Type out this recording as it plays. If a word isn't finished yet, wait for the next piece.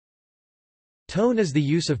Tone is the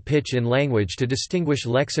use of pitch in language to distinguish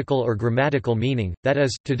lexical or grammatical meaning, that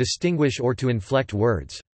is, to distinguish or to inflect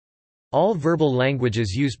words. All verbal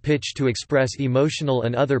languages use pitch to express emotional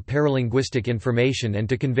and other paralinguistic information and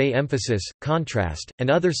to convey emphasis, contrast, and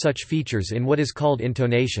other such features in what is called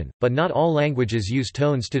intonation, but not all languages use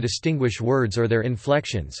tones to distinguish words or their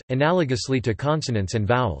inflections, analogously to consonants and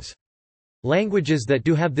vowels. Languages that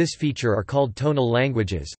do have this feature are called tonal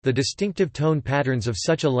languages. The distinctive tone patterns of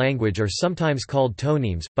such a language are sometimes called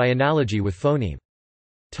tonemes, by analogy with phoneme.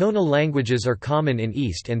 Tonal languages are common in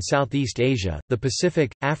East and Southeast Asia, the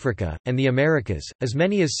Pacific, Africa, and the Americas. As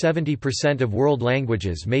many as 70% of world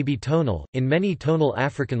languages may be tonal. In many tonal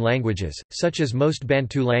African languages, such as most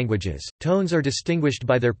Bantu languages, tones are distinguished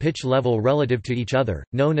by their pitch level relative to each other,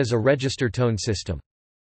 known as a register tone system.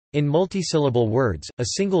 In multisyllable words, a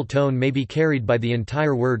single tone may be carried by the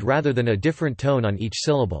entire word rather than a different tone on each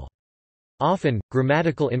syllable. Often,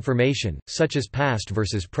 grammatical information, such as past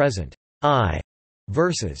versus present, I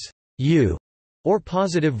versus you, or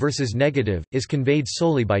positive versus negative, is conveyed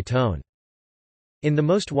solely by tone. In the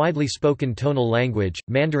most widely spoken tonal language,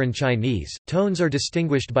 Mandarin Chinese, tones are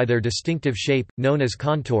distinguished by their distinctive shape, known as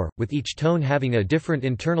contour, with each tone having a different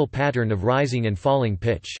internal pattern of rising and falling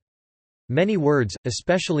pitch. Many words,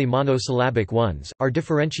 especially monosyllabic ones, are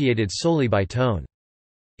differentiated solely by tone.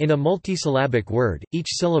 In a multisyllabic word, each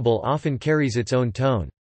syllable often carries its own tone.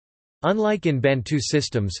 Unlike in Bantu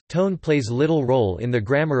systems, tone plays little role in the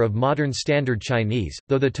grammar of modern Standard Chinese,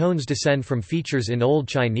 though the tones descend from features in Old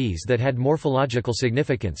Chinese that had morphological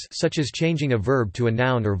significance, such as changing a verb to a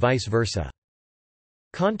noun or vice versa.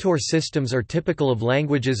 Contour systems are typical of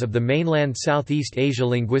languages of the mainland Southeast Asia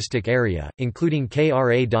linguistic area, including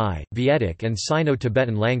Kra Dai, Vietic and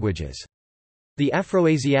Sino-Tibetan languages. The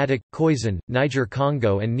Afroasiatic, Khoisan,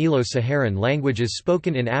 Niger-Congo and Nilo-Saharan languages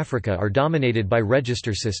spoken in Africa are dominated by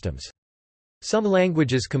register systems. Some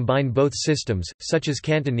languages combine both systems, such as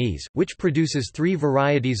Cantonese, which produces 3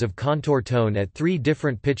 varieties of contour tone at 3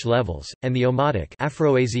 different pitch levels, and the Omotic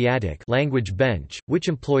Afroasiatic language bench, which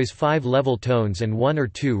employs 5 level tones and 1 or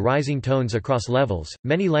 2 rising tones across levels.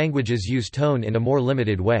 Many languages use tone in a more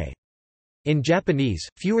limited way. In Japanese,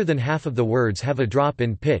 fewer than half of the words have a drop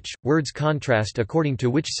in pitch. Words contrast according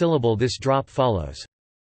to which syllable this drop follows.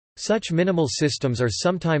 Such minimal systems are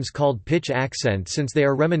sometimes called pitch accent since they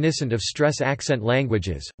are reminiscent of stress accent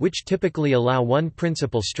languages, which typically allow one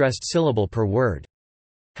principal stressed syllable per word.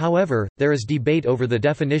 However, there is debate over the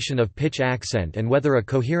definition of pitch accent and whether a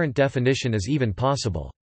coherent definition is even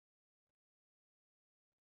possible.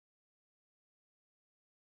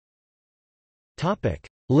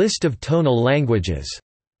 List of tonal languages.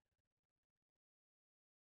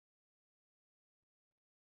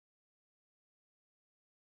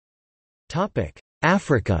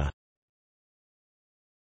 Africa.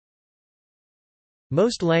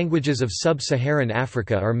 Most languages of sub-Saharan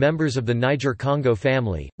Africa are members of the Niger-Congo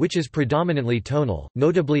family, which is predominantly tonal,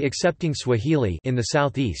 notably excepting Swahili in the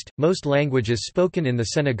southeast. Most languages spoken in the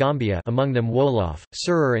Senegambia, among them Wolof,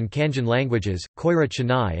 Serer and Kanjan languages, Koira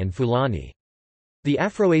Chennai and Fulani. The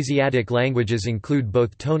Afroasiatic languages include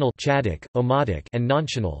both tonal Chadic, Omotic and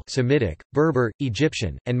nontonal Semitic, Berber,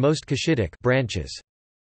 Egyptian, and most Cushitic branches.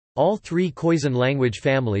 All 3 Khoisan language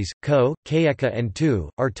families, Ko, Kayeka and Tu,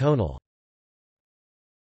 are tonal.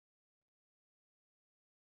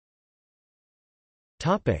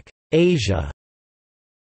 Asia.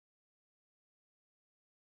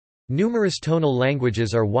 Numerous tonal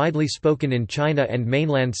languages are widely spoken in China and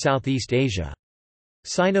mainland Southeast Asia.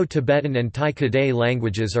 Sino-Tibetan and Thai-Kadai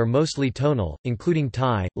languages are mostly tonal, including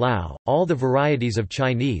Thai, Lao. All the varieties of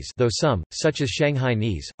Chinese, though some, such as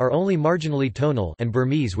Shanghainese, are only marginally tonal, and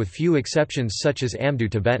Burmese with few exceptions such as Amdo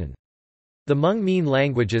Tibetan. The Hmong-Mien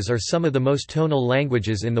languages are some of the most tonal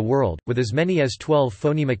languages in the world, with as many as 12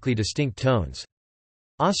 phonemically distinct tones.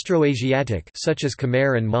 Austroasiatic, such as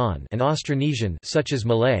Khmer and Mon, and Austronesian, such as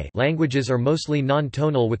Malay, languages are mostly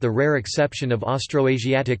non-tonal with the rare exception of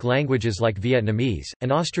Austroasiatic languages like Vietnamese,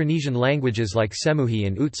 and Austronesian languages like Semuhi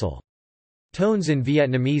and Utsul. Tones in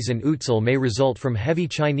Vietnamese and Utsul may result from heavy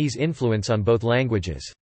Chinese influence on both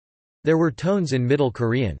languages. There were tones in Middle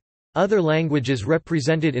Korean. Other languages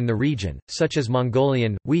represented in the region, such as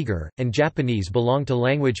Mongolian, Uyghur, and Japanese belong to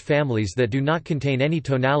language families that do not contain any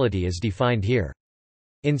tonality as defined here.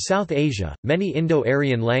 In South Asia, many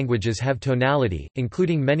Indo-Aryan languages have tonality,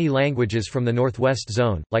 including many languages from the Northwest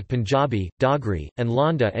Zone, like Punjabi, Dogri, and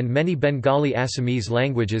Landa, and many Bengali Assamese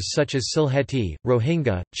languages such as Sylheti,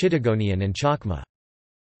 Rohingya, Chittagonian and Chakma.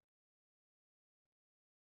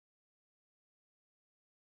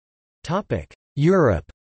 Europe.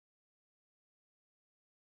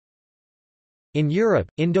 In Europe,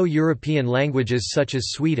 Indo-European languages such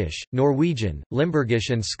as Swedish, Norwegian, Limburgish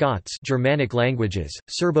and Scots Germanic languages,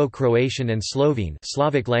 Serbo-Croatian and Slovene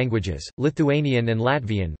Slavic languages, Lithuanian and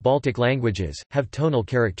Latvian Baltic languages, have tonal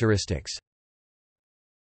characteristics.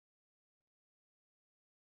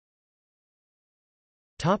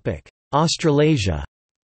 Australasia.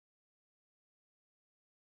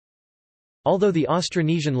 Although the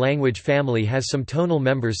Austronesian language family has some tonal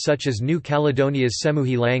members such as New Caledonia's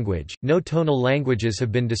Semuhi language, no tonal languages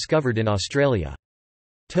have been discovered in Australia.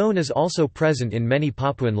 Tone is also present in many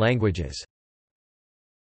Papuan languages.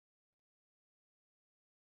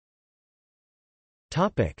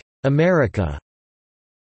 America.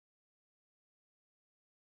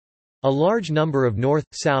 A large number of North,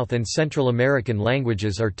 South and Central American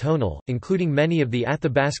languages are tonal, including many of the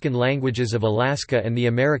Athabascan languages of Alaska and the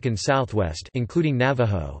American Southwest including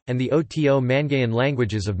Navajo, and the Oto-Mangayan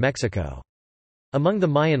languages of Mexico. Among the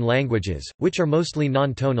Mayan languages, which are mostly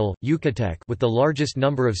non-tonal, Yucatec with the largest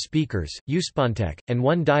number of speakers, Uspantec, and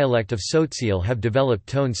one dialect of Tzotzil have developed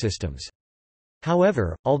tone systems.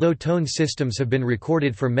 However, although tone systems have been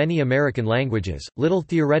recorded for many American languages, little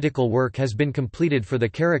theoretical work has been completed for the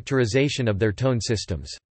characterization of their tone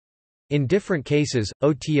systems. In different cases,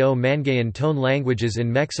 Oto-Mangayan tone languages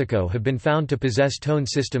in Mexico have been found to possess tone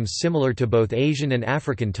systems similar to both Asian and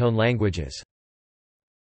African tone languages.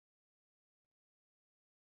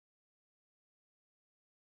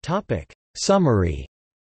 Summary.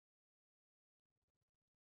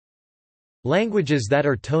 Languages that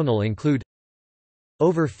are tonal include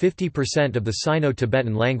over 50% of the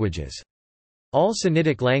Sino-Tibetan languages. All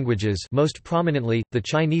Sinitic languages, most prominently, the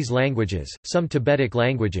Chinese languages, some Tibetic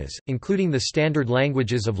languages, including the standard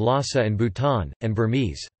languages of Lhasa and Bhutan, and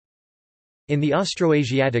Burmese. In the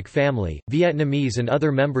Austroasiatic family, Vietnamese and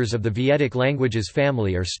other members of the Vietic languages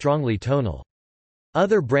family are strongly tonal.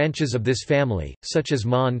 Other branches of this family, such as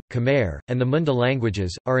Mon, Khmer, and the Munda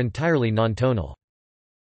languages, are entirely non-tonal.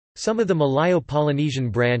 Some of the Malayo-Polynesian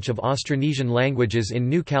branch of Austronesian languages in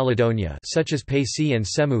New Caledonia such as Paisi and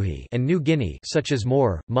Semuhi and New Guinea such as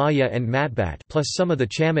Mor, Maya and Matbat plus some of the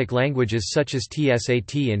Chamic languages such as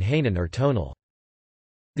Tsat and Hainan are tonal.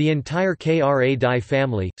 The entire Kra Dai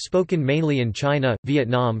family, spoken mainly in China,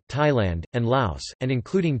 Vietnam, Thailand, and Laos, and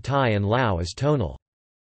including Thai and Lao is tonal.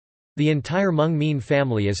 The entire Hmong Mien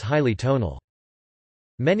family is highly tonal.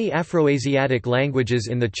 Many Afroasiatic languages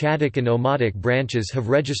in the Chadic and Omotic branches have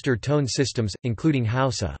registered tone systems, including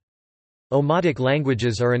Hausa. Omotic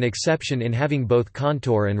languages are an exception in having both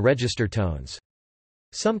contour and register tones.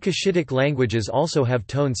 Some Cushitic languages also have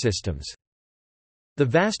tone systems. The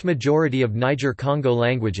vast majority of Niger-Congo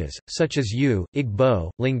languages, such as Yu,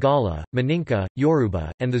 Igbo, Lingala, Maninka,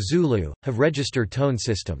 Yoruba, and the Zulu, have registered tone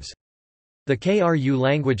systems. The Kru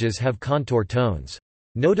languages have contour tones.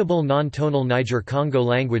 Notable non-tonal Niger-Congo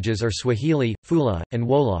languages are Swahili, Fula, and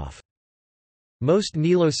Wolof. Most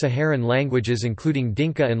Nilo-Saharan languages including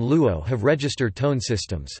Dinka and Luo have registered tone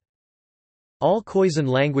systems. All Khoisan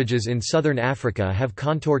languages in southern Africa have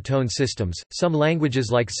contour tone systems. Some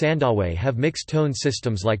languages like Sandawe have mixed tone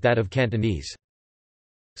systems like that of Cantonese.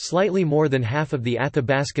 Slightly more than half of the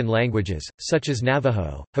Athabascan languages, such as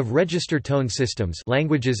Navajo, have registered tone systems,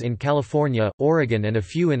 languages in California, Oregon and a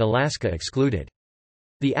few in Alaska excluded.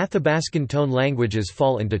 The Athabascan tone languages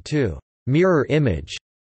fall into two mirror image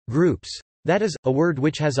groups. That is, a word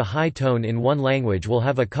which has a high tone in one language will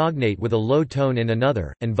have a cognate with a low tone in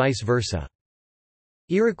another, and vice versa.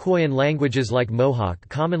 Iroquoian languages like Mohawk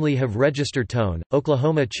commonly have register tone.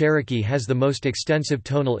 Oklahoma Cherokee has the most extensive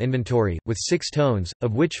tonal inventory, with 6 tones,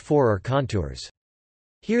 of which 4 are contours.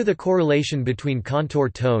 Here the correlation between contour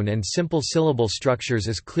tone and simple syllable structures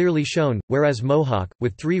is clearly shown, whereas Mohawk,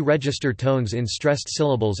 with 3 register tones in stressed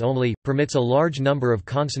syllables only, permits a large number of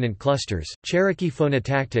consonant clusters. Cherokee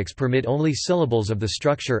phonotactics permit only syllables of the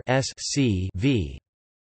structure s, c, v.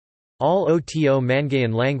 All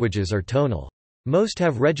Oto-Mangayan languages are tonal. Most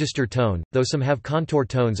have register tone, though some have contour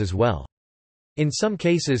tones as well. In some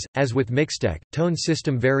cases, as with Mixtec, tone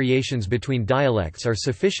system variations between dialects are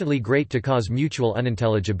sufficiently great to cause mutual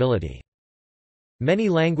unintelligibility. Many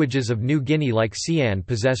languages of New Guinea like Sian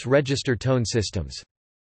possess register tone systems.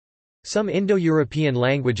 Some Indo-European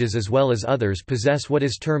languages as well as others possess what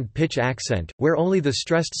is termed pitch accent, where only the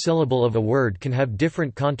stressed syllable of a word can have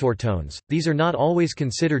different contour tones. These are not always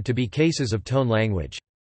considered to be cases of tone language.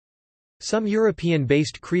 Some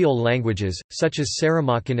European-based Creole languages, such as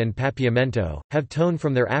Saramaccan and Papiamento, have tone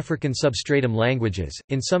from their African substratum languages.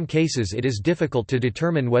 In some cases it is difficult to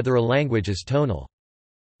determine whether a language is tonal.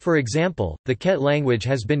 For example, the Ket language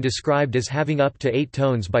has been described as having up to 8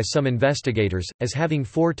 tones by some investigators, as having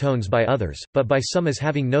 4 tones by others, but by some as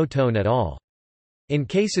having no tone at all. In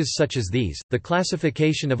cases such as these, the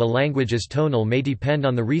classification of a language as tonal may depend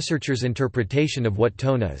on the researcher's interpretation of what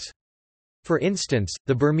tone is. For instance,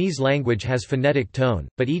 the Burmese language has phonetic tone,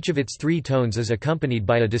 but each of its three tones is accompanied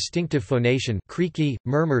by a distinctive phonation, creaky,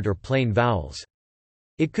 murmured or plain vowels.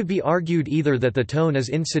 It could be argued either that the tone is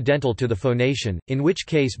incidental to the phonation, in which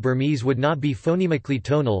case Burmese would not be phonemically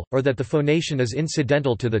tonal, or that the phonation is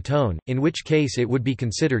incidental to the tone, in which case it would be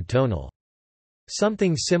considered tonal.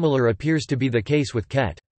 Something similar appears to be the case with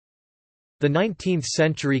Ket. The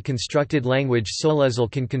 19th-century constructed language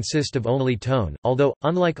Solezul can consist of only tone, although,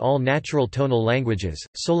 unlike all natural tonal languages,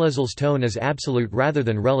 Solezul's tone is absolute rather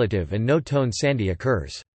than relative and no tone sandhi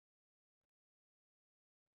occurs.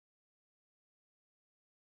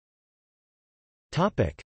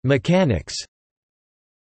 Mechanics.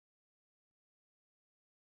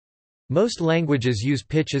 Most languages use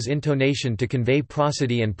pitch as intonation to convey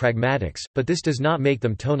prosody and pragmatics, but this does not make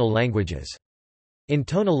them tonal languages. In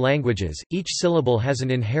tonal languages, each syllable has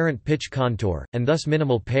an inherent pitch contour, and thus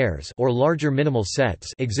minimal pairs or larger minimal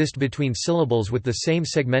sets exist between syllables with the same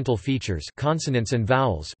segmental features, consonants and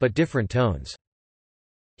vowels, but different tones.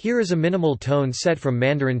 Here is a minimal tone set from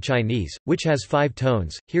Mandarin Chinese, which has 5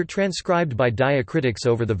 tones, here transcribed by diacritics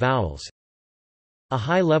over the vowels. A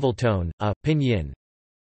high-level tone, a pinyin.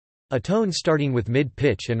 A tone starting with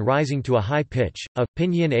mid-pitch and rising to a high pitch, a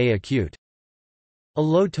pinyin a acute. A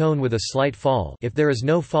low tone with a slight fall. If there is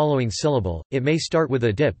no following syllable, it may start with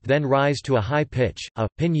a dip then rise to a high pitch, a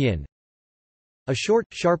pinyin. A short,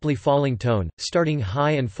 sharply falling tone, starting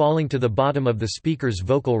high and falling to the bottom of the speaker's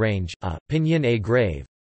vocal range, a pinyin a grave.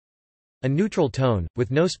 A neutral tone,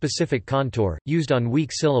 with no specific contour, used on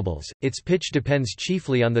weak syllables, its pitch depends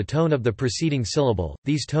chiefly on the tone of the preceding syllable.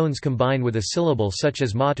 These tones combine with a syllable such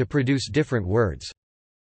as ma to produce different words.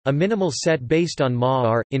 A minimal set based on ma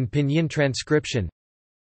are, in pinyin transcription,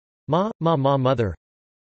 ma, ma ma mother,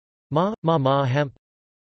 ma, ma ma hemp,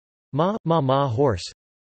 ma, ma ma horse,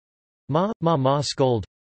 ma, ma ma scold,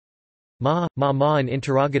 ma, ma ma an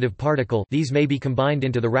interrogative particle. These may be combined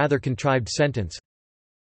into the rather contrived sentence.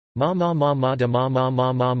 Ma ma ma ma da ma ma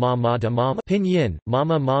ma ma ma ma da ma. Pinyin,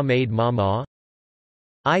 mama ma made ma ma.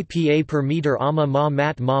 IPA per meter ama ma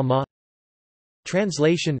mat ma ma.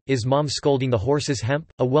 Translation, is mom scolding the horse's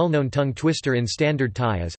hemp? A well-known tongue twister in standard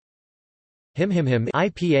Thai is him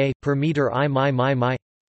IPA, per meter I my.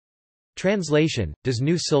 Translation, does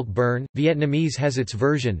new silk burn? Vietnamese has its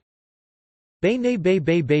version. Bay ne bay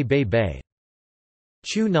bay bay bay bay.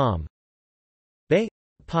 Chu nam. Bay.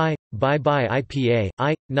 Pi, bye bye IPA,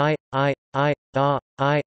 I, ni, I.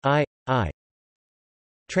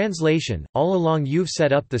 Translation, all along you've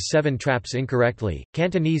set up the 7 traps incorrectly.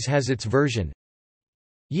 Cantonese has its version.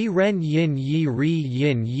 Yi ren yin yi ri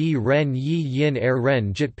yin yi ren yi yin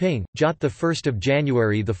ren jit ping, jot 1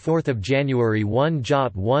 January 4 January 1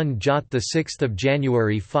 jot 6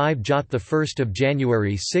 January 5 jot 1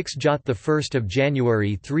 January 6 jot 1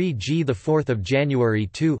 January 3 g 4 January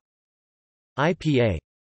 2 IPA.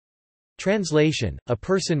 Translation, a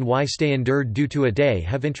person why stay endured due to a day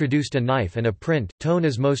have introduced a knife and a print. Tone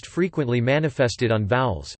is most frequently manifested on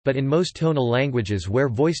vowels, but in most tonal languages where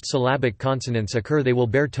voiced syllabic consonants occur they will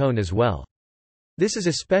bear tone as well. This is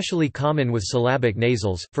especially common with syllabic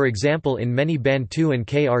nasals, for example in many Bantu and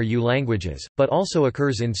Kru languages, but also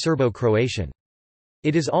occurs in Serbo-Croatian.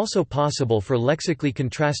 It is also possible for lexically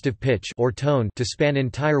contrastive pitch or tone to span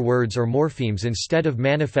entire words or morphemes instead of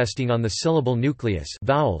manifesting on the syllable nucleus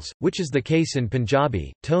vowels, which is the case in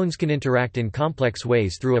Punjabi. Tones can interact in complex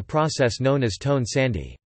ways through a process known as tone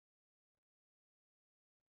sandhi.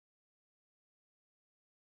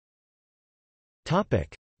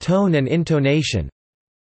 Topic: Tone and intonation.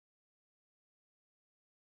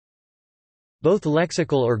 Both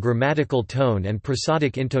lexical or grammatical tone and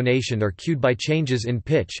prosodic intonation are cued by changes in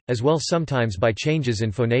pitch, as well sometimes by changes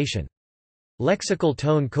in phonation. Lexical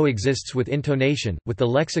tone coexists with intonation, with the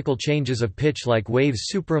lexical changes of pitch like waves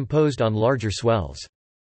superimposed on larger swells.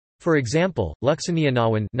 For example,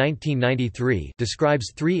 Luxanianawan 1993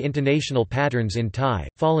 describes 3 intonational patterns in Thai,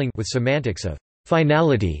 falling with semantics of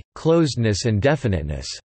finality, closedness and definiteness,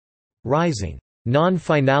 rising,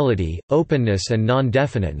 non-finality, openness and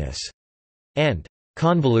non-definiteness, and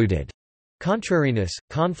convoluted, contrariness,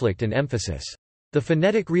 conflict and emphasis. The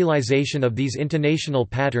phonetic realization of these intonational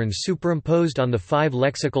patterns superimposed on the 5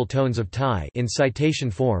 lexical tones of Thai in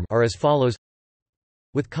citation form are as follows.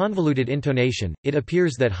 With convoluted intonation, it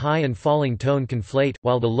appears that high and falling tone conflate,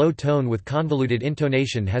 while the low tone with convoluted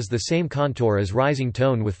intonation has the same contour as rising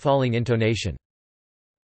tone with falling intonation.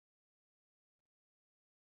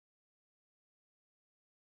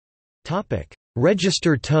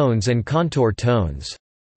 Register tones and contour tones.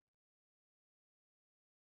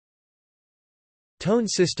 Tone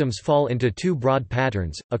systems fall into two broad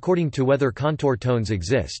patterns, according to whether contour tones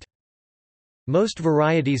exist. Most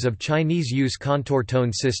varieties of Chinese use contour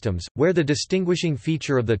tone systems, where the distinguishing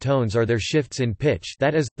feature of the tones are their shifts in pitch,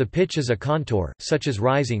 that is, the pitch is a contour, such as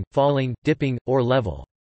rising, falling, dipping, or level.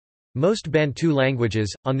 Most Bantu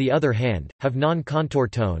languages, on the other hand, have non-contour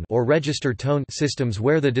tone or register tone systems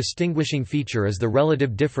where the distinguishing feature is the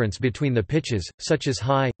relative difference between the pitches, such as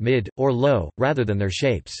high, mid, or low, rather than their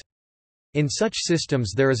shapes. In such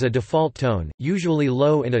systems there is a default tone, usually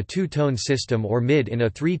low in a two-tone system or mid in a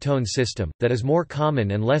three-tone system, that is more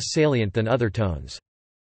common and less salient than other tones.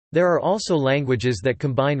 There are also languages that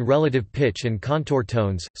combine relative pitch and contour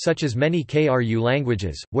tones, such as many Kru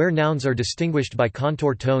languages, where nouns are distinguished by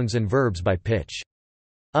contour tones and verbs by pitch.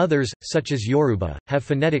 Others, such as Yoruba, have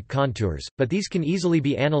phonetic contours, but these can easily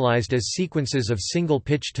be analyzed as sequences of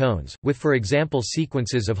single-pitch tones, with for example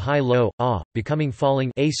sequences of high-low, ah, becoming falling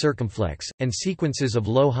a circumflex, and sequences of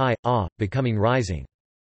low-high, ah, becoming rising.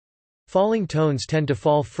 Falling tones tend to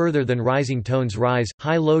fall further than rising tones rise,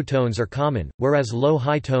 high-low tones are common, whereas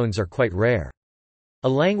low-high tones are quite rare. A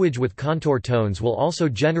language with contour tones will also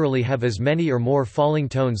generally have as many or more falling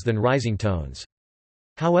tones than rising tones.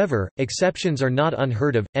 However, exceptions are not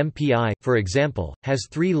unheard of. MPI, for example, has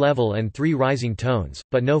 3 level and 3 rising tones,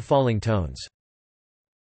 but no falling tones.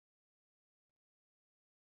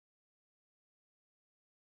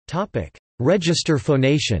 Register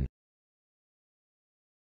phonation.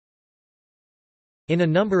 In a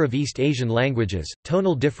number of East Asian languages,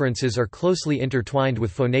 tonal differences are closely intertwined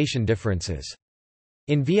with phonation differences.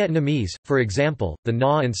 In Vietnamese, for example, the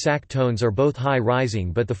na and sac tones are both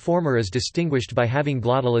high-rising, but the former is distinguished by having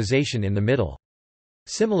glottalization in the middle.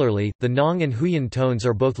 Similarly, the Nong and Huyen tones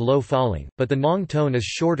are both low-falling, but the Nong tone is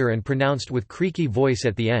shorter and pronounced with creaky voice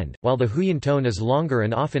at the end, while the Huyen tone is longer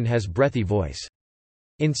and often has breathy voice.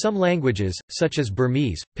 In some languages, such as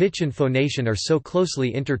Burmese, pitch and phonation are so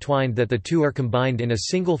closely intertwined that the two are combined in a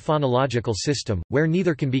single phonological system, where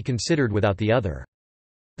neither can be considered without the other.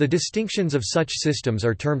 The distinctions of such systems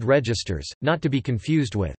are termed registers, not to be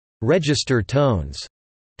confused with register tones,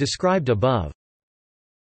 described above.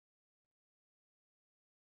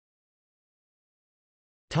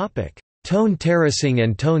 Tone terracing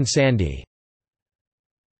and tone sandhi.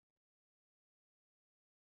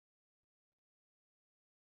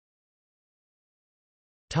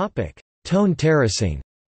 Tone terracing.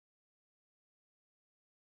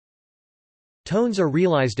 Tones are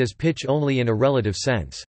realized as pitch only in a relative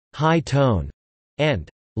sense. High tone and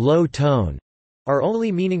low tone are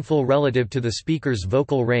only meaningful relative to the speaker's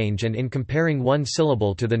vocal range and in comparing one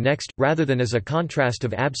syllable to the next, rather than as a contrast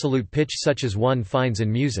of absolute pitch such as one finds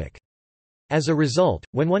in music. As a result,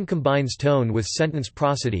 when one combines tone with sentence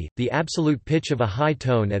prosody, the absolute pitch of a high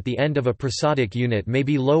tone at the end of a prosodic unit may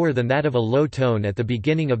be lower than that of a low tone at the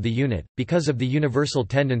beginning of the unit, because of the universal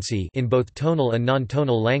tendency in both tonal and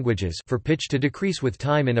non-tonal languages for pitch to decrease with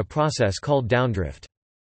time in a process called downdrift.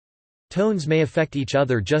 Tones may affect each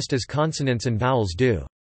other just as consonants and vowels do.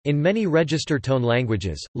 In many register tone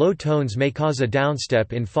languages, low tones may cause a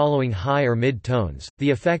downstep in following high or mid tones. The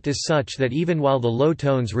effect is such that even while the low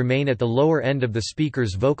tones remain at the lower end of the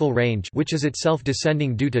speaker's vocal range, which is itself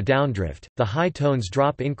descending due to downdrift, the high tones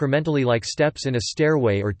drop incrementally like steps in a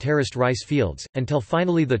stairway or terraced rice fields, until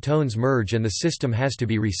finally the tones merge and the system has to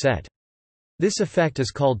be reset. This effect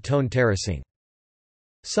is called tone terracing.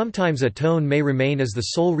 Sometimes a tone may remain as the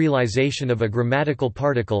sole realization of a grammatical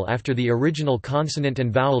particle after the original consonant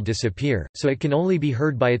and vowel disappear, so it can only be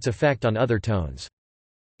heard by its effect on other tones.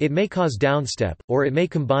 It may cause downstep, or it may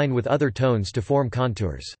combine with other tones to form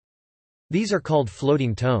contours. These are called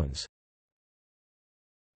floating tones.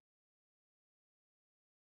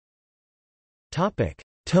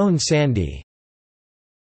 Tone sandhi.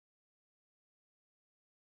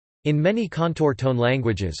 In many contour tone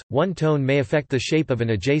languages, one tone may affect the shape of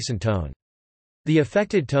an adjacent tone. The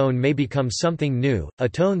affected tone may become something new, a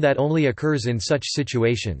tone that only occurs in such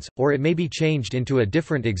situations, or it may be changed into a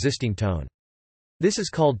different existing tone. This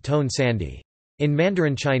is called tone sandhi. In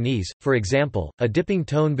Mandarin Chinese, for example, a dipping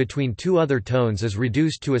tone between two other tones is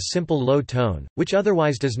reduced to a simple low tone, which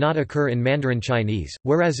otherwise does not occur in Mandarin Chinese,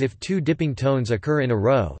 whereas if two dipping tones occur in a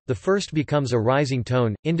row, the first becomes a rising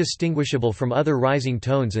tone, indistinguishable from other rising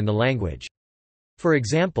tones in the language. For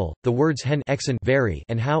example, the words hen xan very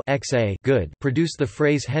and hao xa good produce the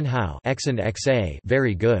phrase hen hao xan xa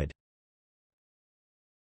very good.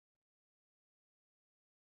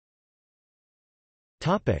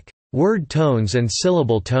 Word tones and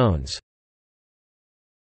syllable tones.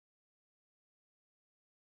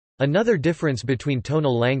 Another difference between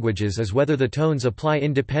tonal languages is whether the tones apply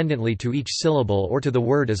independently to each syllable or to the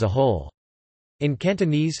word as a whole. In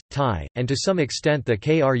Cantonese, Thai, and to some extent the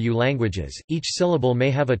Kru languages, each syllable may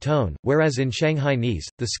have a tone, whereas in Shanghainese,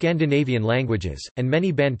 the Scandinavian languages, and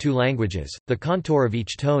many Bantu languages, the contour of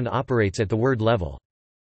each tone operates at the word level.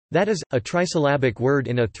 That is, a trisyllabic word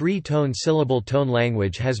in a three-tone syllable tone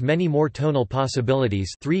language has many more tonal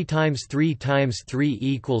possibilities 3 times 3 times 3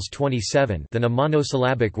 equals 27 than a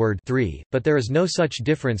monosyllabic word 3, but there is no such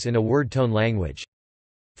difference in a word tone language.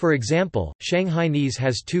 For example, Shanghainese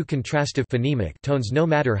has 2 contrastive phonemic tones no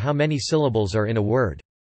matter how many syllables are in a word.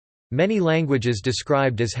 Many languages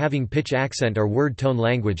described as having pitch accent are word tone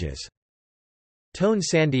languages. Tone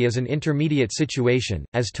sandhi is an intermediate situation,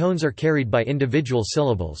 as tones are carried by individual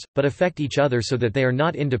syllables, but affect each other so that they are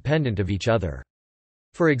not independent of each other.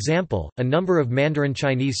 For example, a number of Mandarin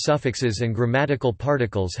Chinese suffixes and grammatical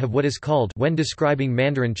particles have what is called, when describing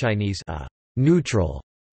Mandarin Chinese, a neutral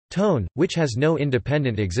tone, which has no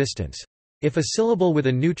independent existence. If a syllable with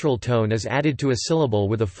a neutral tone is added to a syllable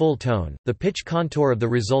with a full tone, the pitch contour of the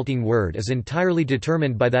resulting word is entirely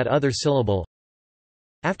determined by that other syllable.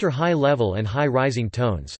 After high-level and high-rising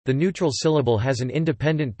tones, the neutral syllable has an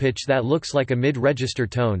independent pitch that looks like a mid-register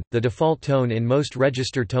tone, the default tone in most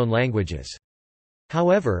register tone languages.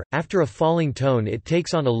 However, after a falling tone it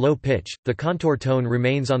takes on a low pitch, the contour tone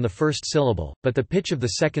remains on the first syllable, but the pitch of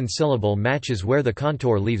the second syllable matches where the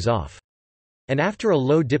contour leaves off. And after a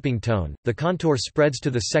low dipping tone, the contour spreads to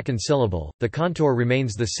the second syllable, the contour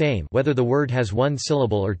remains the same whether the word has one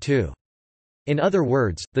syllable or two. In other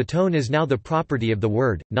words, the tone is now the property of the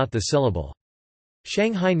word, not the syllable.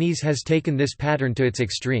 Shanghainese has taken this pattern to its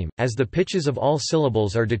extreme, as the pitches of all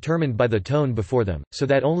syllables are determined by the tone before them, so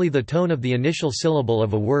that only the tone of the initial syllable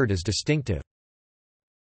of a word is distinctive.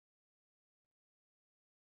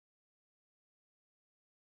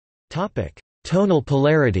 Tonal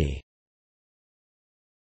polarity.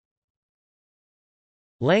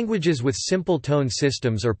 Languages with simple tone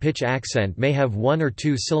systems or pitch accent may have 1 or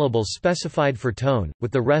 2 syllables specified for tone,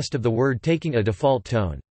 with the rest of the word taking a default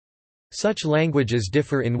tone. Such languages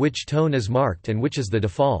differ in which tone is marked and which is the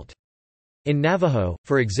default. In Navajo,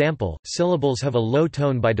 for example, syllables have a low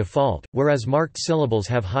tone by default, whereas marked syllables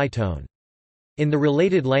have high tone. In the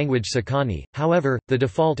related language Sakani, however, the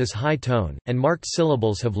default is high tone, and marked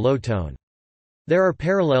syllables have low tone. There are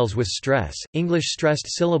parallels with stress. English stressed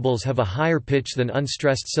syllables have a higher pitch than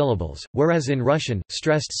unstressed syllables, whereas in Russian,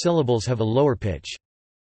 stressed syllables have a lower pitch.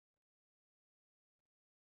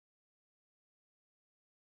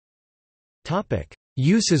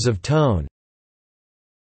 Uses of tone.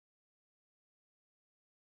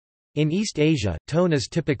 In East Asia, tone is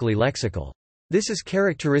typically lexical. This is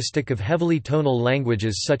characteristic of heavily tonal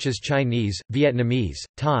languages such as Chinese, Vietnamese,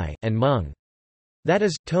 Thai, and Hmong. That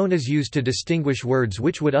is, tone is used to distinguish words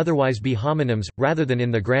which would otherwise be homonyms, rather than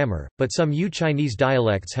in the grammar, but some Chinese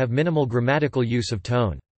dialects have minimal grammatical use of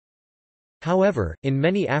tone. However, in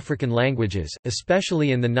many African languages,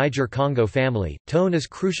 especially in the Niger-Congo family, tone is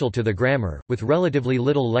crucial to the grammar, with relatively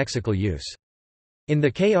little lexical use. In the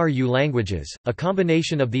Kru languages, a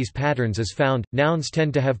combination of these patterns is found. Nouns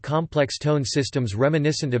tend to have complex tone systems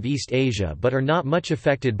reminiscent of East Asia but are not much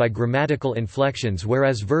affected by grammatical inflections,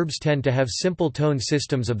 whereas verbs tend to have simple tone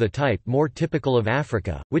systems of the type more typical of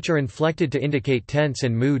Africa, which are inflected to indicate tense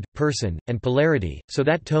and mood, person, and polarity, so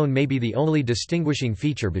that tone may be the only distinguishing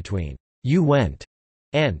feature between "you went"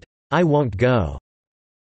 and "I won't go."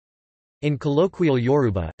 In colloquial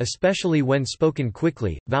Yoruba, especially when spoken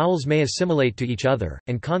quickly, vowels may assimilate to each other,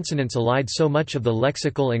 and consonants elide so much of the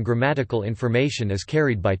lexical and grammatical information is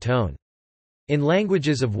carried by tone. In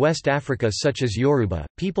languages of West Africa such as Yoruba,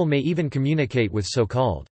 people may even communicate with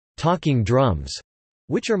so-called talking drums,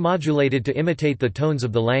 which are modulated to imitate the tones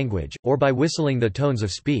of the language, or by whistling the tones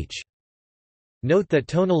of speech. Note that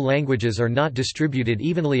tonal languages are not distributed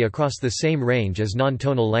evenly across the same range as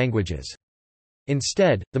non-tonal languages.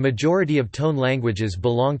 Instead, the majority of tone languages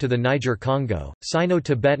belong to the Niger-Congo,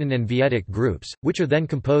 Sino-Tibetan and Vietic groups, which are then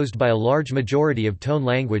composed by a large majority of tone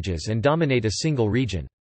languages and dominate a single region.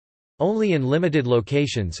 Only in limited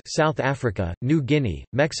locations South Africa, New Guinea,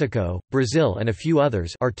 Mexico, Brazil and a few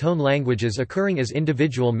others are tone languages occurring as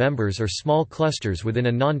individual members or small clusters within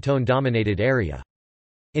a non-tone dominated area.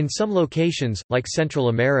 In some locations, like Central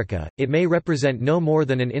America, it may represent no more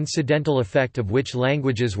than an incidental effect of which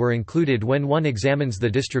languages were included when one examines the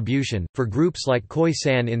distribution. For groups like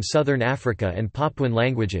Khoisan in southern Africa and Papuan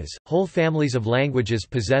languages, whole families of languages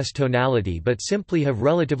possess tonality but simply have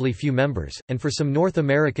relatively few members, and for some North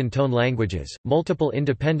American tone languages, multiple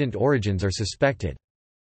independent origins are suspected.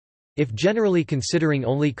 If generally considering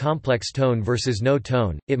only complex tone versus no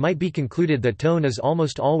tone, it might be concluded that tone is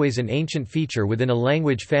almost always an ancient feature within a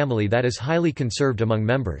language family that is highly conserved among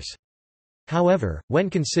members. However, when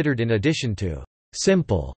considered in addition to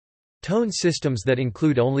simple tone systems that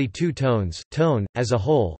include only two tones, tone, as a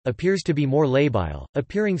whole, appears to be more labile,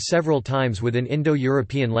 appearing several times within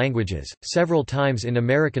Indo-European languages, several times in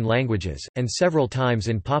American languages, and several times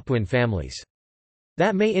in Papuan families.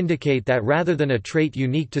 That may indicate that rather than a trait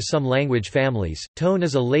unique to some language families, tone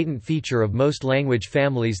is a latent feature of most language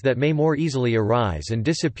families that may more easily arise and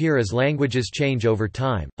disappear as languages change over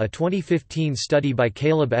time. A 2015 study by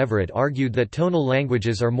Caleb Everett argued that tonal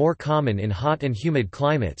languages are more common in hot and humid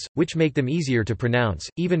climates, which make them easier to pronounce,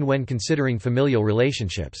 even when considering familial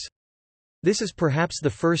relationships. This is perhaps the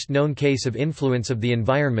first known case of influence of the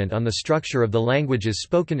environment on the structure of the languages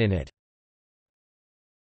spoken in it.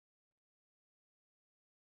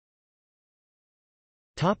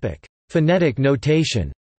 Phonetic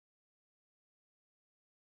notation.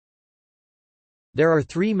 There are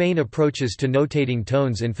three main approaches to notating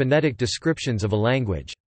tones in phonetic descriptions of a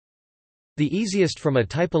language. The easiest from a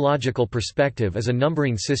typological perspective is a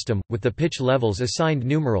numbering system, with the pitch levels assigned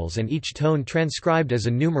numerals and each tone transcribed as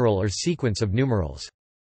a numeral or sequence of numerals.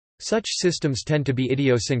 Such systems tend to be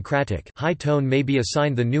idiosyncratic. High tone may be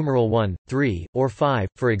assigned the numeral 1, 3, or 5,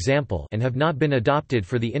 for example, and have not been adopted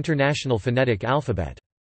for the International Phonetic Alphabet.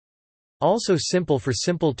 Also simple for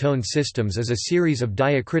simple tone systems is a series of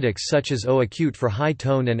diacritics such as O acute for high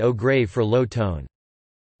tone and O grave for low tone.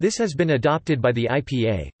 This has been adopted by the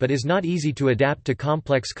IPA, but is not easy to adapt to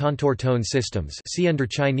complex contour tone systems. See under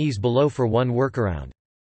Chinese below for one workaround.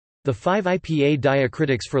 The 5 IPA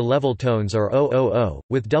diacritics for level tones are O,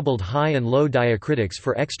 with doubled high and low diacritics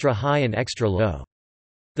for extra high and extra low.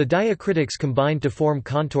 The diacritics combine to form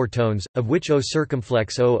contour tones, of which O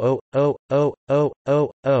circumflex O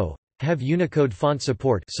have Unicode font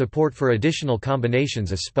support for additional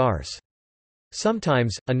combinations is sparse.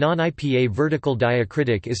 Sometimes, a non-IPA vertical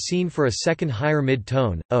diacritic is seen for a second higher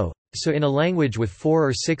mid-tone, O, so in a language with 4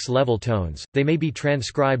 or 6 level tones, they may be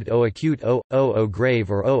transcribed O acute O grave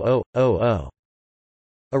or O.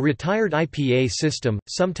 A retired IPA system,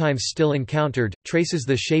 sometimes still encountered, traces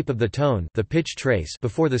the shape of the tone, the pitch trace,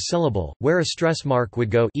 before the syllable, where a stress mark would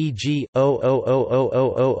go, e.g.,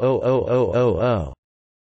 O.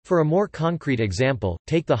 For a more concrete example,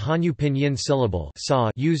 take the Hanyu pinyin syllable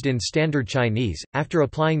used in Standard Chinese. After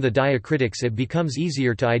applying the diacritics, it becomes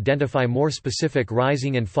easier to identify more specific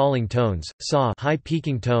rising and falling tones, high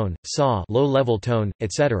peaking tone, low level tone,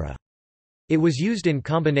 etc. It was used in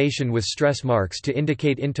combination with stress marks to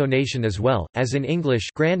indicate intonation as well, as in English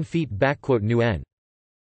grand feet **n.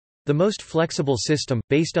 The most flexible system,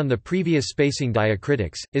 based on the previous spacing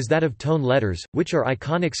diacritics, is that of tone letters, which are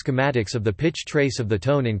iconic schematics of the pitch trace of the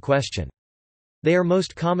tone in question. They are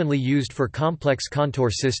most commonly used for complex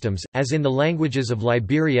contour systems, as in the languages of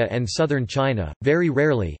Liberia and southern China. Very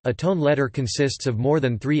rarely, a tone letter consists of more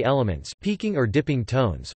than 3 elements, peaking or dipping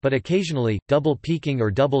tones, but occasionally, double peaking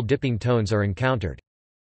or double dipping tones are encountered.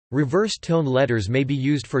 Reverse tone letters may be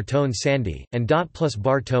used for tone sandhi, and dot plus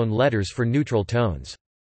bar tone letters for neutral tones.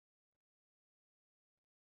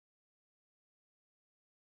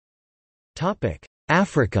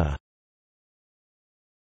 Africa.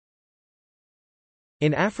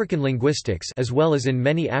 In African linguistics, as well as in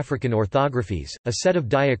many African orthographies, a set of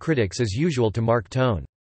diacritics is usual to mark tone.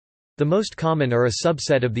 The most common are a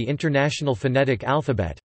subset of the International Phonetic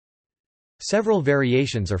Alphabet. Several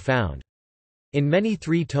variations are found. In many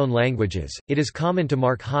 3-tone languages, it is common to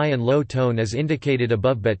mark high and low tone as indicated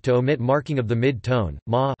above but to omit marking of the mid-tone,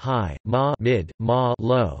 ma high, ma mid, ma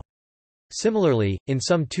low. Similarly, in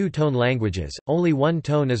some 2-tone languages, only one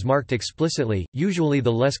tone is marked explicitly, usually the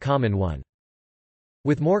less common one.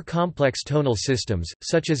 With more complex tonal systems,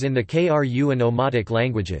 such as in the Kru and Omotic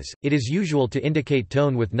languages, it is usual to indicate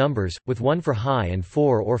tone with numbers, with 1 for high and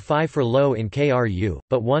 4 or 5 for low in Kru,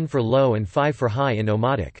 but 1 for low and 5 for high in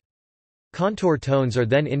Omotic. Contour tones are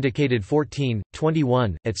then indicated 14,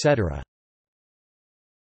 21, etc.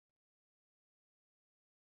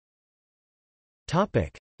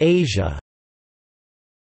 Asia.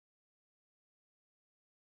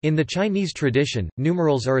 In the Chinese tradition,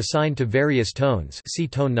 numerals are assigned to various tones, see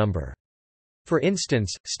tone number. For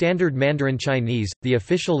instance, Standard Mandarin Chinese, the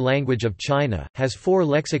official language of China, has 4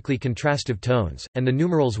 lexically contrastive tones, and the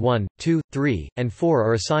numerals 1, 2, 3, and 4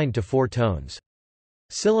 are assigned to 4 tones.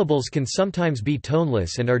 Syllables can sometimes be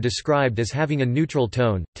toneless and are described as having a neutral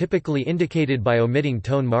tone, typically indicated by omitting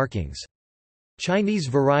tone markings. Chinese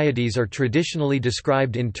varieties are traditionally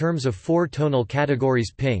described in terms of 4 tonal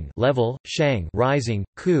categories: ping, level; shang, rising;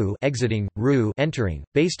 ku, exiting; ru, entering.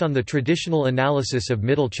 Based on the traditional analysis of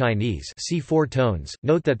Middle Chinese, see 4 tones.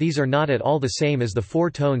 Note that these are not at all the same as the 4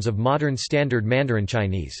 tones of modern Standard Mandarin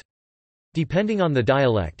Chinese. Depending on the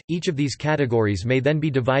dialect, each of these categories may then be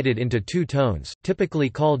divided into two tones, typically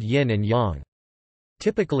called yin and yang.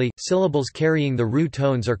 Typically, syllables carrying the ru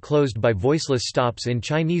tones are closed by voiceless stops in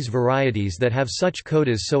Chinese varieties that have such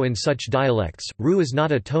codas. So in such dialects, ru is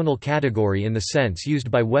not a tonal category in the sense used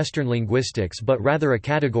by Western linguistics but rather a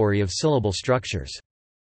category of syllable structures.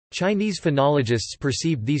 Chinese phonologists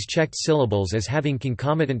perceived these checked syllables as having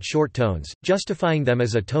concomitant short tones, justifying them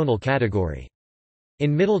as a tonal category.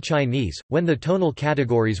 In Middle Chinese, when the tonal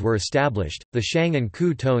categories were established, the shang and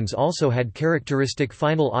ku tones also had characteristic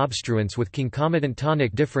final obstruents with concomitant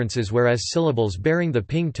tonic differences, whereas syllables bearing the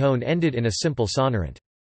ping tone ended in a simple sonorant.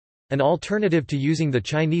 An alternative to using the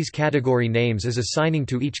Chinese category names is assigning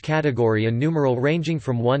to each category a numeral ranging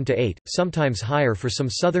from 1 to 8, sometimes higher for some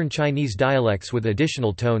southern Chinese dialects with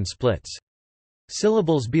additional tone splits.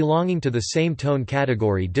 Syllables belonging to the same tone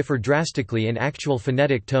category differ drastically in actual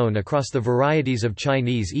phonetic tone across the varieties of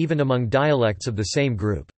Chinese, even among dialects of the same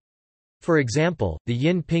group. For example, the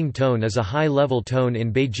yin-ping tone is a high-level tone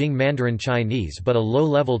in Beijing Mandarin Chinese but a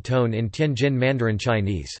low-level tone in Tianjin Mandarin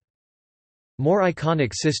Chinese. More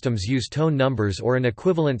iconic systems use tone numbers or an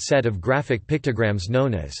equivalent set of graphic pictograms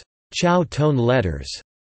known as Chow tone letters.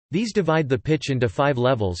 These divide the pitch into 5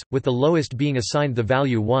 levels, with the lowest being assigned the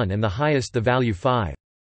value 1 and the highest the value 5.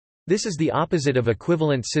 This is the opposite of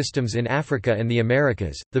equivalent systems in Africa and the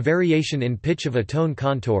Americas. The variation in pitch of a tone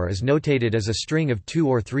contour is notated as a string of 2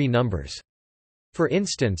 or 3 numbers. For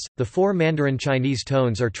instance, the 4 Mandarin Chinese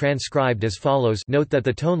tones are transcribed as follows. Note that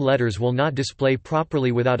the tone letters will not display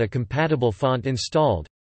properly without a compatible font installed.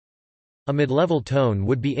 A mid-level tone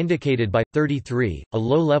would be indicated by 33, a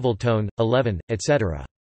low-level tone 11, etc.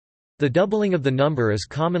 The doubling of the number is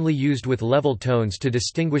commonly used with level tones to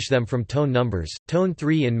distinguish them from tone numbers. Tone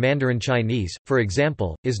 3 in Mandarin Chinese, for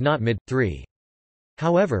example, is not mid-3.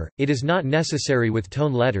 However, it is not necessary with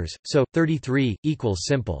tone letters, so 33 equals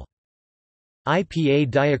simple. IPA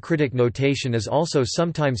diacritic notation is also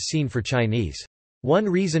sometimes seen for Chinese. One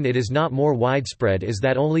reason it is not more widespread is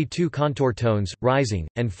that only 2 contour tones, rising,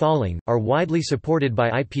 and falling, are widely supported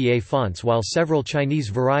by IPA fonts, while several Chinese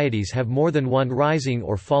varieties have more than one rising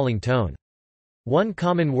or falling tone. One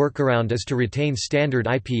common workaround is to retain standard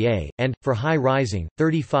IPA, and, for high rising,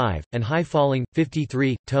 35, and high falling,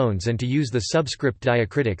 53, tones, and to use the subscript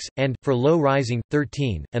diacritics, and, for low rising,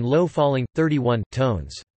 13, and low falling, 31,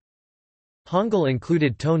 tones. Hangul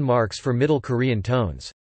included tone marks for Middle Korean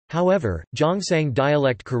tones. However, Gyeongsang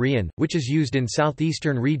dialect Korean, which is used in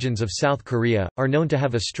southeastern regions of South Korea, are known to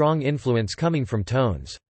have a strong influence coming from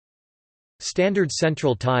tones. Standard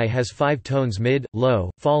Central Thai has 5 tones: mid,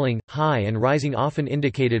 low, falling, high and rising, often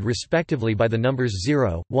indicated respectively by the numbers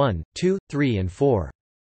 0, 1, 2, 3 and 4.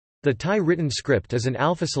 The Thai written script is an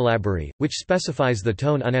alphasyllabary, which specifies the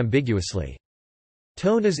tone unambiguously.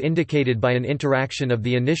 Tone is indicated by an interaction of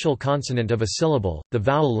the initial consonant of a syllable, the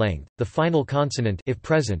vowel length, the final consonant if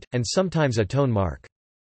present, and sometimes a tone mark.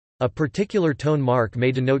 A particular tone mark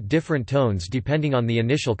may denote different tones depending on the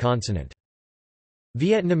initial consonant.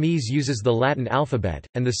 Vietnamese uses the Latin alphabet,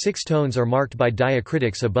 and the 6 tones are marked by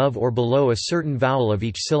diacritics above or below a certain vowel of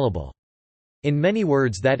each syllable. In many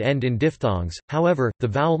words that end in diphthongs, however, the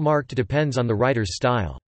vowel marked depends on the writer's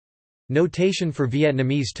style. Notation for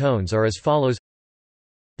Vietnamese tones are as follows.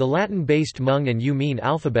 The Latin-based Hmong and Yu-Mien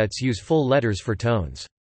alphabets use full letters for tones.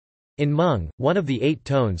 In Hmong, one of the 8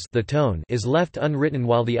 tones, the tone, is left unwritten,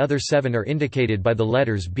 while the other 7 are indicated by the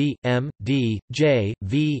letters B, M, D, J,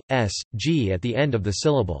 V, S, G at the end of the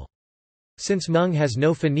syllable. Since Hmong has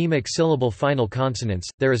no phonemic syllable final consonants,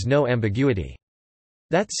 there is no ambiguity.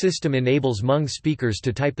 That system enables Hmong speakers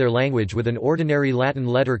to type their language with an ordinary Latin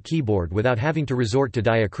letter keyboard without having to resort to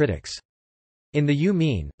diacritics. In the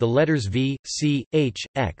Yu-Mien, the letters V, C, H,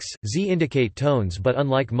 X, Z indicate tones, but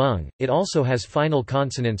unlike Hmong, it also has final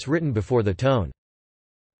consonants written before the tone.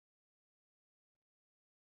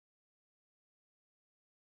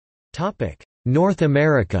 North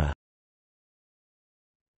America.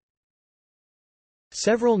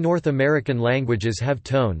 Several North American languages have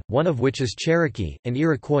tone, one of which is Cherokee, an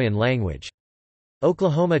Iroquoian language.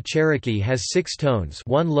 Oklahoma Cherokee has 6 tones: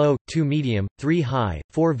 1 low, 2 medium, 3 high,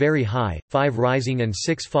 4 very high, 5 rising and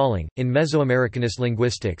 6 falling. In Mesoamericanist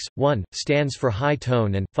linguistics, 1 stands for high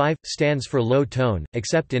tone and 5 stands for low tone,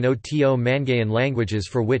 except in Oto-Mangayan languages,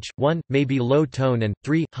 for which 1 may be low tone and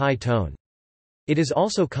 3 high tone. It is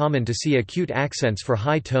also common to see acute accents for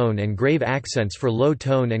high tone and grave accents for low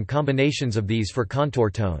tone, and combinations of these for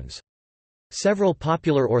contour tones. Several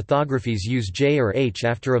popular orthographies use J or H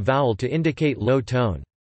after a vowel to indicate low tone.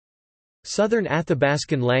 Southern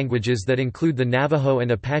Athabascan languages that include the Navajo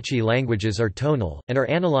and Apache languages are tonal, and are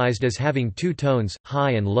analyzed as having 2 tones,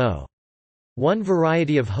 high and low. One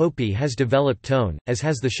variety of Hopi has developed tone, as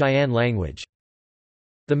has the Cheyenne language.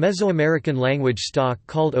 The Mesoamerican language stock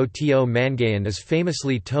called Oto-Mangayan is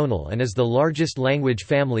famously tonal and is the largest language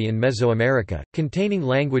family in Mesoamerica, containing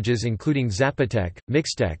languages including Zapotec,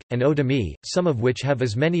 Mixtec, and Otomi, some of which have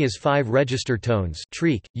as many as 5 register tones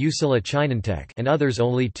Trik, Usila-Chinantec, and others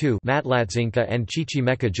only 2 Matlatzinca and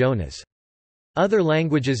Chichimeca Jonas. Other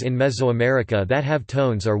languages in Mesoamerica that have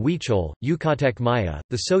tones are Huichol, Yucatec Maya,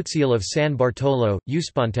 the Tzotzil of San Bartolo,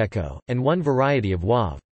 Uspanteco, and one variety of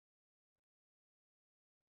Wav.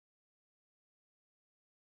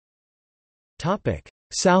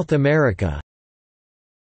 South America.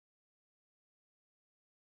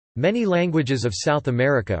 Many languages of South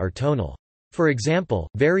America are tonal. For example,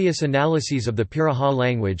 various analyses of the Piraha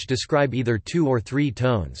language describe either 2 or 3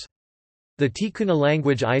 tones. The Ticuna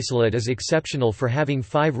language isolate is exceptional for having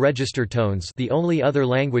 5 register tones. The only other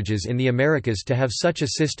languages in the Americas to have such a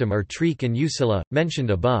system are Trik and Usila,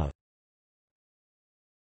 mentioned above.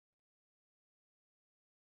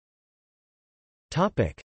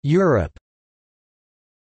 Europe.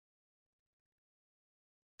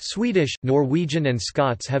 Swedish, Norwegian and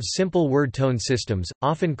Scots have simple word tone systems,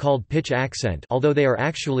 often called pitch accent, although they are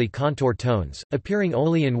actually contour tones, appearing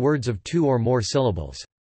only in words of 2 or more syllables.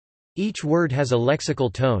 Each word has a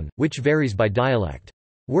lexical tone, which varies by dialect.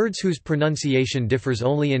 Words whose pronunciation differs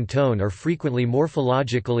only in tone are frequently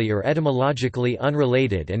morphologically or etymologically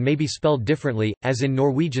unrelated and may be spelled differently, as in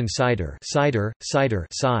Norwegian cider, cider, cider,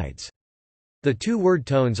 sides. The 2 word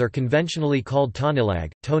tones are conventionally called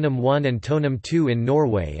tonelag, tonum 1 and tonum 2 in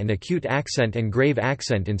Norway and acute accent and grave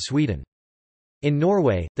accent in Sweden. In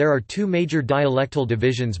Norway, there are 2 major dialectal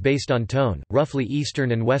divisions based on tone, roughly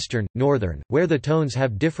Eastern and Western, Northern, where the tones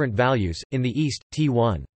have different values, in the East,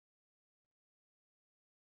 T1.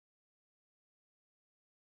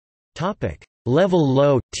 Level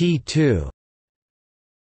low, T2.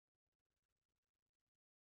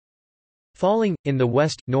 Falling, in the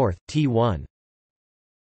West, North, T1.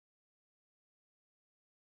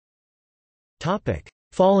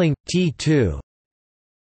 Falling, T2.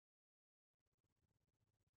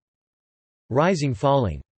 Rising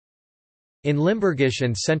falling. In Limburgish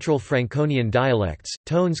and Central Franconian dialects,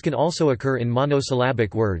 tones can also occur in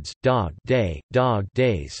monosyllabic words, dog, day, dog,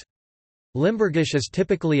 days. Limburgish is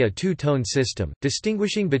typically a 2-tone system,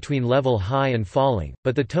 distinguishing between level high and falling,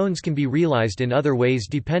 but the tones can be realized in other ways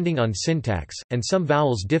depending on syntax, and some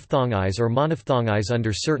vowels diphthongize or monophthongize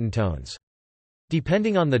under certain tones.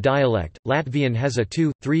 Depending on the dialect, Latvian has a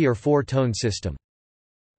 2, 3 or 4-tone system.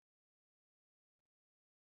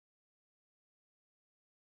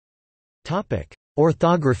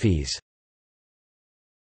 Orthographies.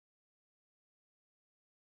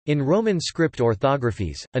 In Roman script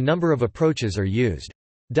orthographies, a number of approaches are used.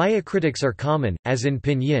 Diacritics are common, as in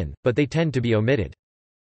Pinyin, but they tend to be omitted.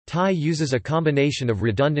 Thai uses a combination of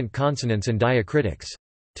redundant consonants and diacritics.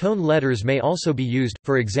 Tone letters may also be used,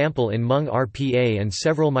 for example in Hmong RPA and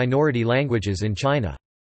several minority languages in China.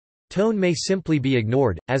 Tone may simply be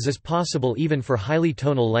ignored, as is possible even for highly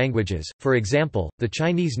tonal languages. For example, the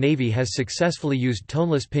Chinese Navy has successfully used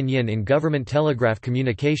toneless pinyin in government telegraph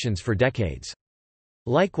communications for decades.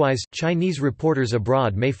 Likewise, Chinese reporters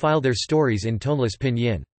abroad may file their stories in toneless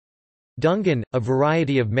pinyin. Dungan, a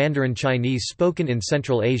variety of Mandarin Chinese spoken in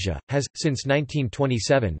Central Asia, has, since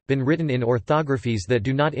 1927, been written in orthographies that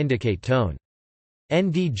do not indicate tone.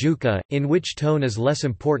 Nd Juka, in which tone is less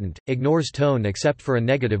important, ignores tone except for a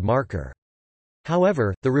negative marker.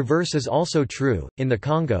 However, the reverse is also true. In the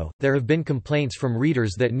Congo, there have been complaints from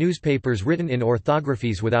readers that newspapers written in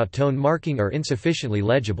orthographies without tone marking are insufficiently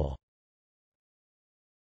legible.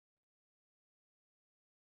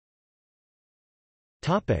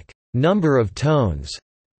 Number of tones.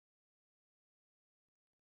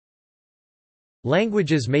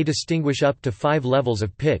 Languages may distinguish up to 5 levels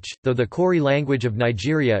of pitch, though the Kori language of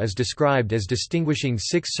Nigeria is described as distinguishing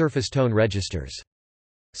 6 surface tone registers.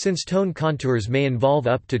 Since tone contours may involve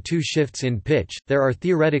up to 2 shifts in pitch, there are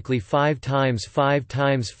theoretically 5 times 5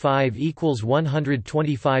 times 5 equals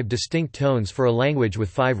 125 distinct tones for a language with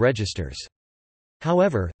 5 registers.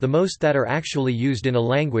 However, the most that are actually used in a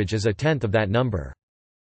language is a tenth of that number.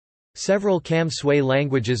 Several Kam-Sui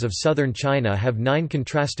languages of southern China have 9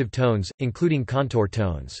 contrastive tones, including contour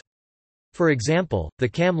tones. For example, the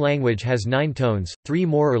Kam language has 9 tones, 3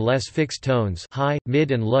 more or less fixed tones high,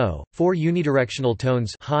 mid and low, 4 unidirectional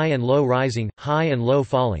tones high and low rising, high and low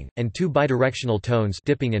falling, and 2 bidirectional tones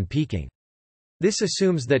dipping and peaking. This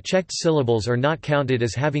assumes that checked syllables are not counted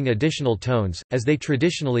as having additional tones, as they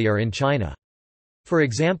traditionally are in China. For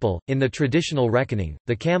example, in the traditional reckoning,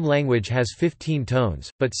 the Kam language has 15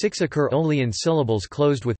 tones, but 6 occur only in syllables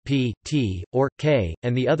closed with p, t, or k,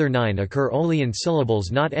 and the other 9 occur only in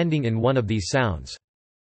syllables not ending in one of these sounds.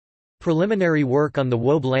 Preliminary work on the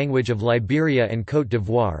Wob language of Liberia and Côte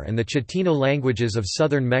d'Ivoire and the Chitino languages of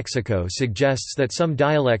southern Mexico suggests that some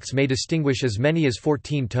dialects may distinguish as many as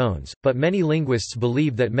 14 tones, but many linguists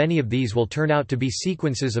believe that many of these will turn out to be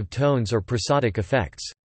sequences of tones or prosodic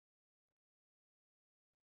effects.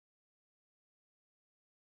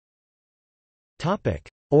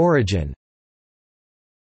 Origin.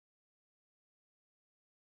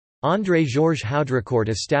 André-Georges Haudricourt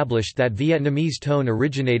established that Vietnamese tone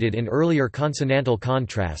originated in earlier consonantal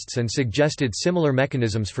contrasts and suggested similar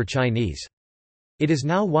mechanisms for Chinese. It is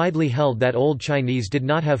now widely held that Old Chinese did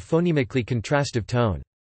not have phonemically contrastive tone.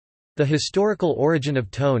 The historical origin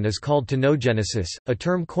of tone is called tonogenesis, a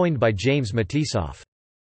term coined by James Matissoff.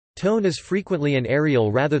 Tone is frequently an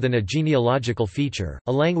areal rather than a genealogical feature.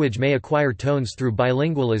 A language may acquire tones through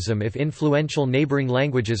bilingualism if influential neighboring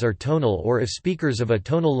languages are tonal or if speakers of a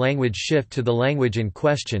tonal language shift to the language in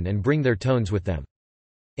question and bring their tones with them.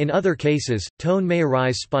 In other cases, tone may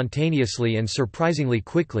arise spontaneously and surprisingly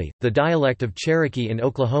quickly. The dialect of Cherokee in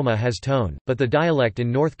Oklahoma has tone, but the dialect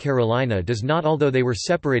in North Carolina does not, although they were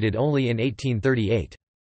separated only in 1838.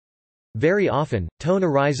 Very often, tone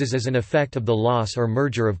arises as an effect of the loss or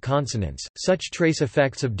merger of consonants. Such trace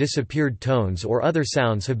effects of disappeared tones or other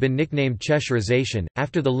sounds have been nicknamed Cheshireization,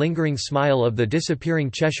 after the lingering smile of the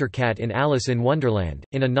disappearing Cheshire cat in Alice in Wonderland.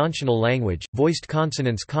 In a nontional language, voiced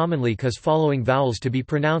consonants commonly cause following vowels to be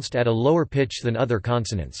pronounced at a lower pitch than other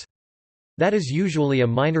consonants. That is usually a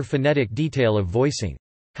minor phonetic detail of voicing.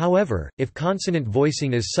 However, if consonant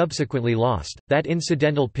voicing is subsequently lost, that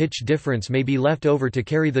incidental pitch difference may be left over to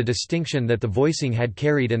carry the distinction that the voicing had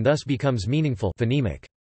carried and thus becomes meaningful phonemic.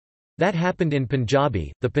 That happened in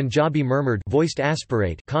Punjabi. The Punjabi murmured voiced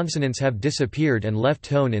aspirate consonants have disappeared and left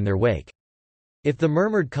tone in their wake. If the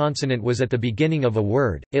murmured consonant was at the beginning of a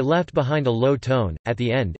word, it left behind a low tone, at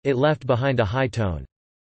the end, it left behind a high tone.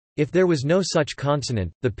 If there was no such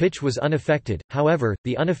consonant, the pitch was unaffected. However,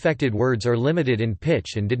 the unaffected words are limited in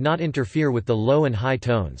pitch and did not interfere with the low and high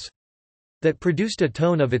tones. That produced a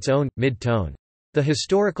tone of its own, mid-tone. The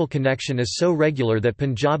historical connection is so regular that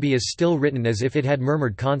Punjabi is still written as if it had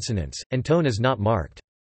murmured consonants, and tone is not marked.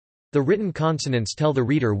 The written consonants tell the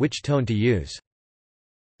reader which tone to use.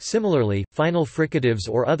 Similarly, final fricatives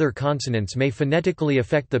or other consonants may phonetically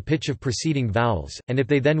affect the pitch of preceding vowels, and if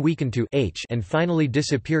they then weaken to h and finally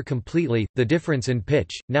disappear completely, the difference in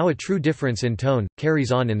pitch, now a true difference in tone,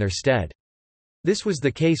 carries on in their stead. This was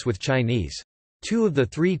the case with Chinese. Two of the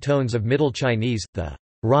three tones of Middle Chinese, the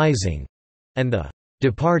rising and the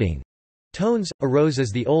departing tones, arose as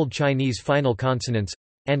the Old Chinese final consonants,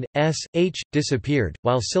 and s, h, disappeared,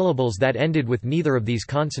 while syllables that ended with neither of these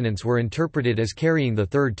consonants were interpreted as carrying the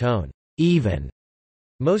third tone, even.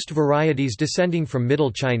 Most varieties descending from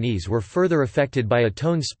Middle Chinese were further affected by a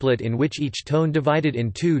tone split in which each tone divided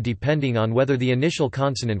in two depending on whether the initial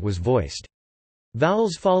consonant was voiced.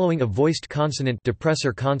 Vowels following a voiced consonant,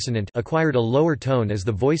 depressor consonant acquired a lower tone as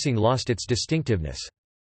the voicing lost its distinctiveness.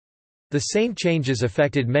 The same changes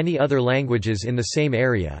affected many other languages in the same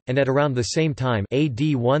area, and at around the same time AD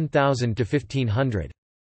 1000 to 1500.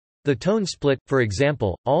 The tone split, for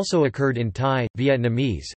example, also occurred in Thai,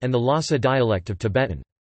 Vietnamese, and the Lhasa dialect of Tibetan.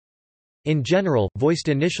 In general, voiced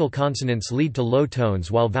initial consonants lead to low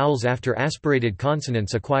tones while vowels after aspirated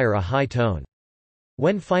consonants acquire a high tone.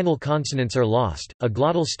 When final consonants are lost, a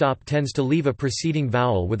glottal stop tends to leave a preceding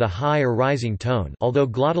vowel with a high or rising tone, although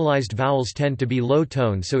glottalized vowels tend to be low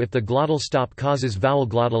tone, so if the glottal stop causes vowel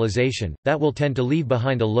glottalization, that will tend to leave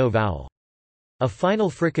behind a low vowel. A final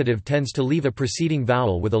fricative tends to leave a preceding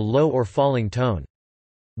vowel with a low or falling tone.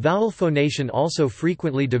 Vowel phonation also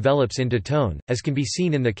frequently develops into tone, as can be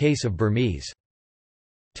seen in the case of Burmese.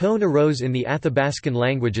 Tone arose in the Athabascan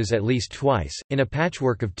languages at least twice, in a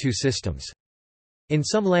patchwork of two systems. In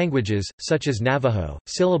some languages, such as Navajo,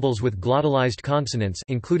 syllables with glottalized consonants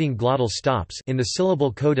including glottal stops in the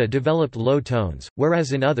syllable coda developed low tones,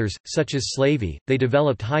 whereas in others, such as Slavey, they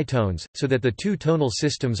developed high tones, so that the two tonal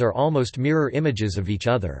systems are almost mirror images of each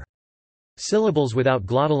other. Syllables without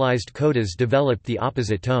glottalized codas developed the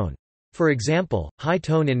opposite tone. For example, high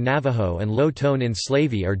tone in Navajo and low tone in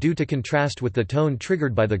Slavey are due to contrast with the tone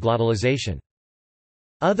triggered by the glottalization.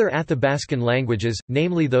 Other Athabascan languages,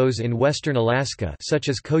 namely those in western Alaska such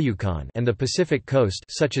as Koyukon and the Pacific coast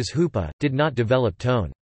such as Hoopa, did not develop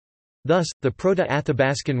tone. Thus, the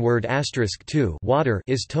Proto-Athabascan word *2 water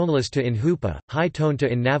is toneless to in Hupa, high tone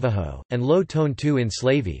to in Navajo, and low tone to in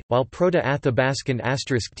Slavey, while Proto-Athabascan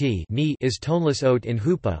 *t ni is toneless oat in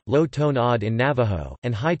Hupa, low tone odd in Navajo,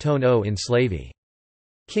 and high tone o in Slavey.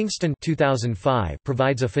 Kingston 2005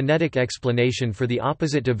 provides a phonetic explanation for the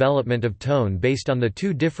opposite development of tone based on the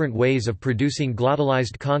two different ways of producing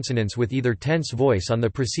glottalized consonants with either tense voice on the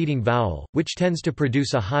preceding vowel, which tends to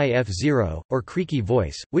produce a high F0, or creaky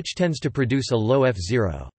voice, which tends to produce a low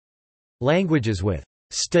F0. Languages with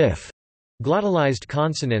stiff glottalized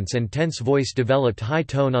consonants and tense voice developed high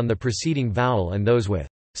tone on the preceding vowel, and those with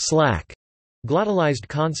slack glottalized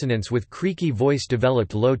consonants with creaky voice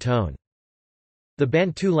developed low tone. The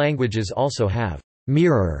Bantu languages also have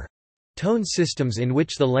mirror tone systems in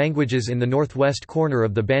which the languages in the northwest corner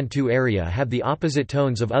of the Bantu area have the opposite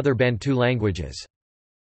tones of other Bantu languages.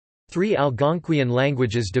 3 Algonquian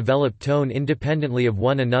languages develop tone independently of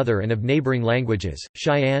one another and of neighboring languages,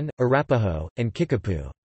 Cheyenne, Arapaho, and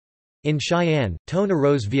Kickapoo. In Cheyenne, tone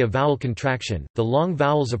arose via vowel contraction. The long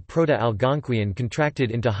vowels of Proto-Algonquian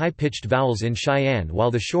contracted into high-pitched vowels in Cheyenne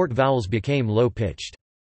while the short vowels became low-pitched.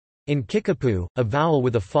 In Kickapoo, a vowel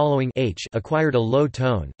with a following h acquired a low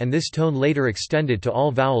tone, and this tone later extended to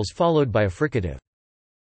all vowels followed by a fricative.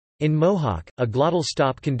 In Mohawk, a glottal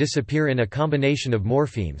stop can disappear in a combination of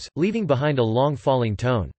morphemes, leaving behind a long falling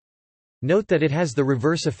tone. Note that it has the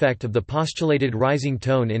reverse effect of the postulated rising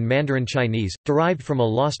tone in Mandarin Chinese, derived from a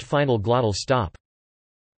lost final glottal stop.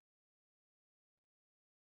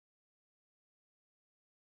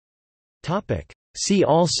 See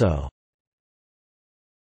also: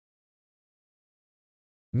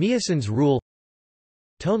 Miason's rule,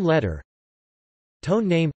 tone letter, tone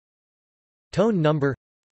name, tone number,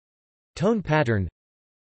 tone pattern,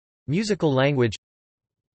 musical language,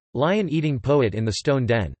 lion-eating poet in the stone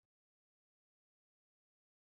den.